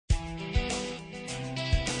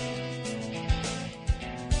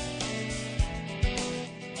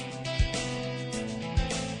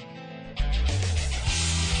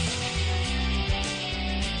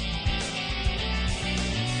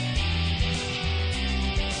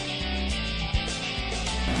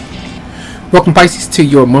Welcome, Pisces, to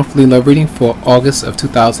your monthly love reading for August of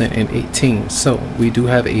 2018. So we do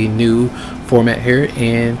have a new format here,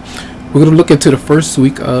 and we're going to look into the first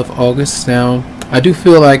week of August. Now, I do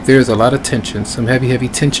feel like there's a lot of tension, some heavy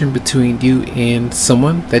tension between you and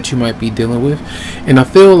someone that you might be dealing with. And I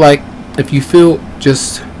feel like if you feel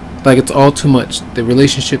just like it's all too much, the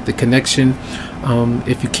relationship, the connection,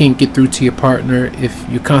 if you can't get through to your partner, if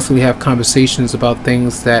you constantly have conversations about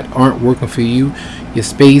things that aren't working for you, your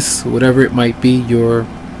space, whatever it might be, the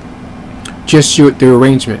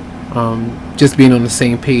arrangement, just being on the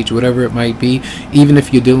same page, whatever it might be, even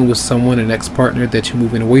if you're dealing with someone, an ex-partner that you're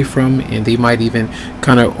moving away from, and they might even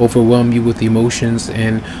kind of overwhelm you with emotions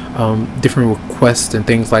and different requests and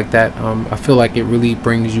things like that. I feel like it really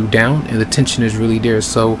brings you down, and the tension is really there.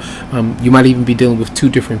 So you might even be dealing with two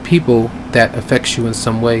different people that affects you in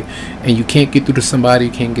some way, and you can't get through to somebody,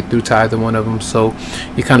 you can't get through to either one of them, so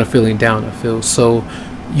you're kind of feeling down. I feel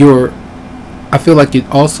like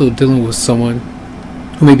you're also dealing with someone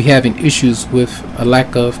who may be having issues with a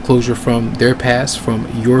lack of closure from their past, from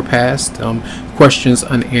your past, questions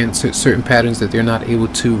unanswered, certain patterns that they're not able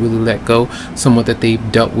to really let go, someone that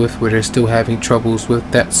they've dealt with where they're still having troubles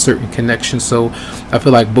with that certain connection. So I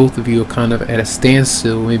feel like both of you are kind of at a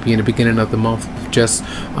standstill, maybe in the beginning of the month, just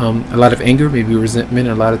a lot of anger, maybe resentment,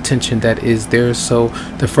 a lot of tension that is there. So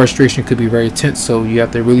the frustration could be very tense, so you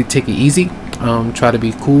have to really take it easy. Try to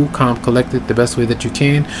be cool, calm, collected the best way that you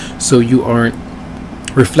can, so you aren't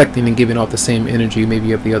reflecting and giving off the same energy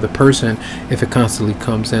maybe of the other person if it constantly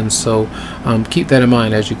comes in. So keep that in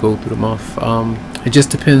mind as you go through the month. It just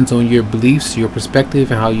depends on your beliefs, your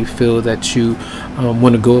perspective, and how you feel that you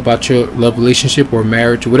want to go about your love relationship or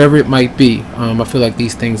marriage or whatever it might be. I feel like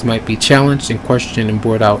these things might be challenged and questioned and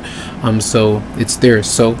brought out, so it's there.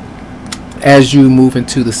 So as you move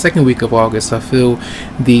into the second week of August, I feel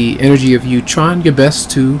the energy of you trying your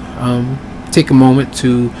best to take a moment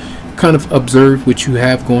to kind of observe what you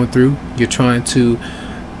have going through. You're trying to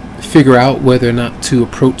figure out whether or not to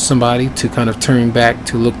approach somebody, to kind of turn back,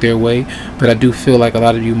 to look their way. But I do feel like a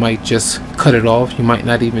lot of you might just cut it off. You might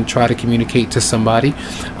not even try to communicate to somebody,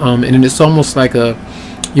 and then it's almost like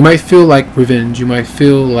you might feel like revenge. You might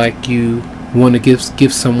feel like you want to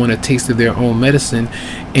give someone a taste of their own medicine,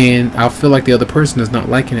 and I feel like the other person is not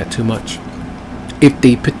liking that too much. If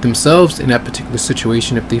they put themselves in that particular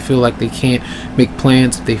situation, if they feel like they can't make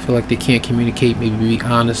plans, if they feel like they can't communicate, maybe be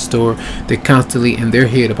honest, or they're constantly in their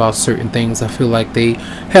head about certain things, I feel like they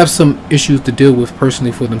have some issues to deal with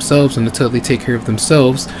personally for themselves, and until they take care of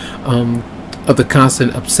themselves, of the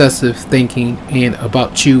constant obsessive thinking and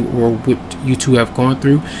about you or what you two have gone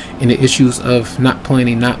through, and the issues of not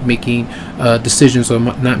planning, not making decisions, or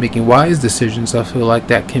not making wise decisions, I feel like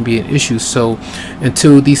that can be an issue. So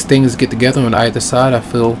until these things get together on either side, I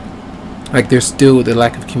feel like there's still the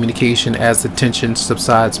lack of communication as the tension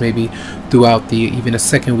subsides, maybe throughout even the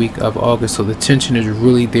second week of August. So the tension is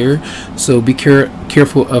really there. So be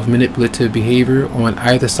careful of manipulative behavior on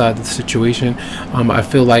either side of the situation. I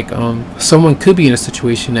feel like someone could be in a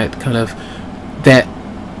situation that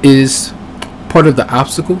is part of the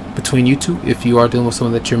obstacle between you two, if you are dealing with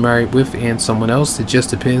someone that you're married with and someone else. It just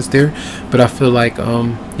depends there. But I feel like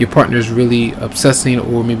your partner is really obsessing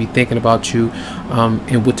or maybe thinking about you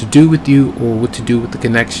and what to do with you, or what to do with the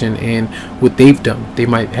connection and what they've done. They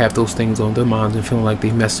might have those things on their minds and feeling like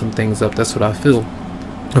they messed some things up. That's what I feel.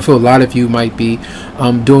 I feel a lot of you might be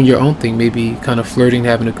doing your own thing, maybe kind of flirting,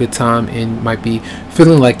 having a good time, and might be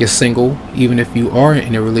feeling like you're single, even if you are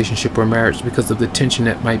in a relationship or marriage, because of the tension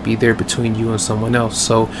that might be there between you and someone else.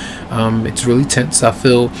 So it's really tense. I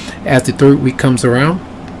feel as the third week comes around,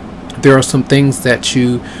 there are some things that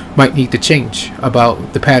you might need to change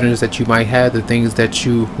about the patterns that you might have, the things that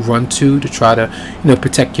you run to try to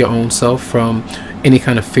protect your own self from any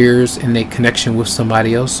kind of fears in a connection with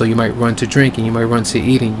somebody else. So you might run to drinking, you might run to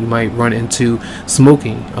eating, you might run into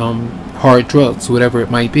smoking, hard drugs, whatever it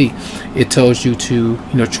might be. It tells you to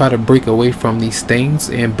try to break away from these things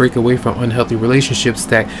and break away from unhealthy relationships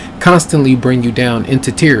that constantly bring you down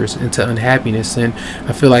into tears, into unhappiness. And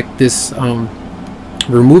I feel like this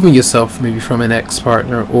removing yourself maybe from an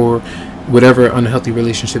ex-partner or whatever unhealthy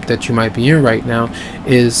relationship that you might be in right now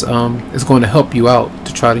is going to help you out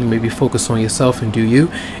to try to maybe focus on yourself and do you,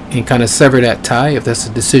 and kind of sever that tie. If that's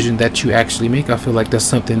a decision that you actually make, I feel like that's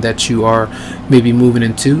something that you are maybe moving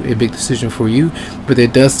into, a big decision for you. But there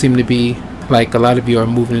does seem to be like a lot of you are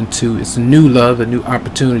moving into, it's a new love, a new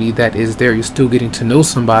opportunity that is there. You're still getting to know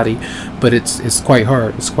somebody, but it's quite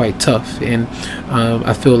hard, it's quite tough, and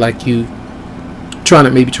I feel like you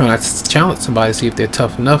trying to challenge somebody, see if they're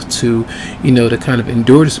tough enough to, to kind of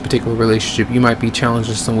endure this particular relationship. You might be challenged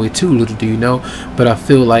in some way too, little do you know. But I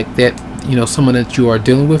feel like that you know, someone that you are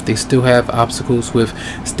dealing with, they still have obstacles with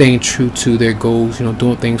staying true to their goals, you know,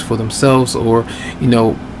 doing things for themselves, or, you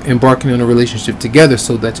know, embarking on a relationship together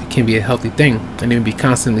so that it can be a healthy thing. And they would be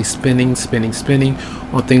constantly spending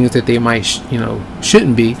on things that they might you know,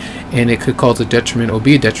 shouldn't be, and it could cause a detriment or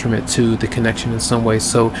be a detriment to the connection in some way.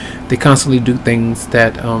 So they constantly do things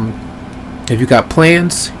that if you got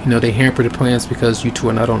plans, you know, they hamper the plans because you two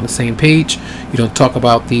are not on the same page. You don't talk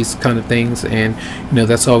about these kind of things, and you know,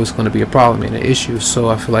 that's always going to be a problem and an issue. So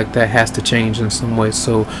I feel like that has to change in some way.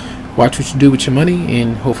 So watch what you do with your money,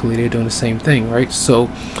 and hopefully they're doing the same thing, right? So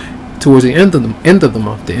towards the end of the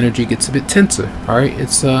month, the energy gets a bit tenser. All right,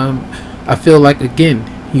 it's I feel like, again,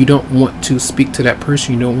 you don't want to speak to that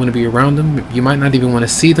person. You don't want to be around them. You might not even want to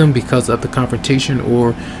see them because of the confrontation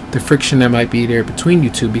or the friction that might be there between you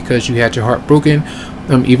two, because you had your heart broken.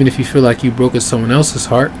 Even if you feel like you broke someone else's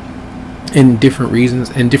heart in different reasons,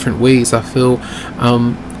 in different ways, I feel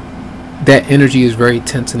that energy is very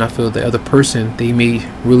tense, and I feel the other person, they may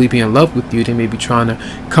really be in love with you. They may be trying to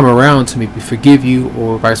come around to maybe forgive you,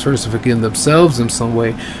 or vice versa, forgive themselves in some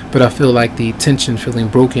way. But I feel like the tension, feeling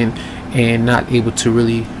broken and not able to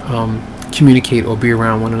really communicate or be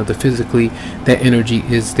around one another physically, that energy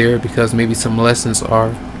is there because maybe some lessons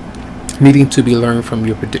are needing to be learned from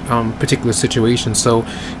your particular situation. So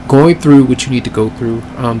going through what you need to go through,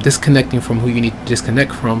 disconnecting from who you need to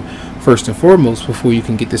disconnect from first and foremost before you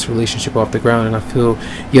can get this relationship off the ground. And I feel,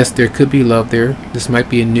 yes, there could be love there. This might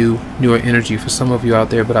be a newer energy for some of you out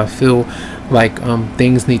there, but I feel like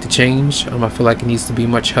things need to change. I feel like it needs to be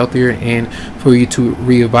much healthier, and for you to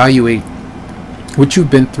reevaluate what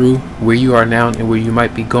you've been through, where you are now, and where you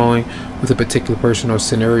might be going with a particular person or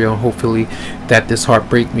scenario. And hopefully that this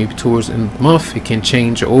heartbreak, maybe towards the end of the month, it can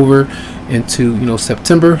change over into, you know,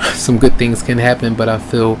 September. Some good things can happen, but I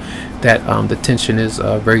feel that the tension is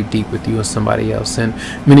very deep with you and somebody else, and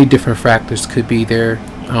many different factors could be there.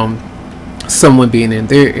 Someone being in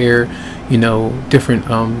their ear, you know, different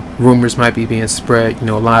rumors might be being spread, you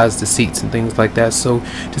know, lies, deceits, and things like that. So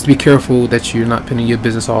just be careful that you're not putting your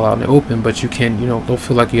business all out in the open, but you can, you know, don't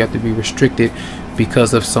feel like you have to be restricted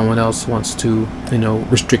because of someone else wants to, you know,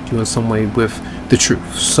 restrict you in some way with the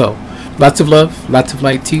truth. So lots of love, lots of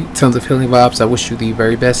light to you, tons of healing vibes. I wish you the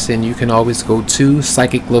very best, and you can always go to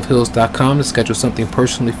psychicloveheals.com to schedule something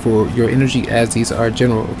personally for your energy, as these are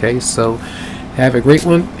general. Okay, so have a great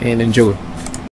one and enjoy.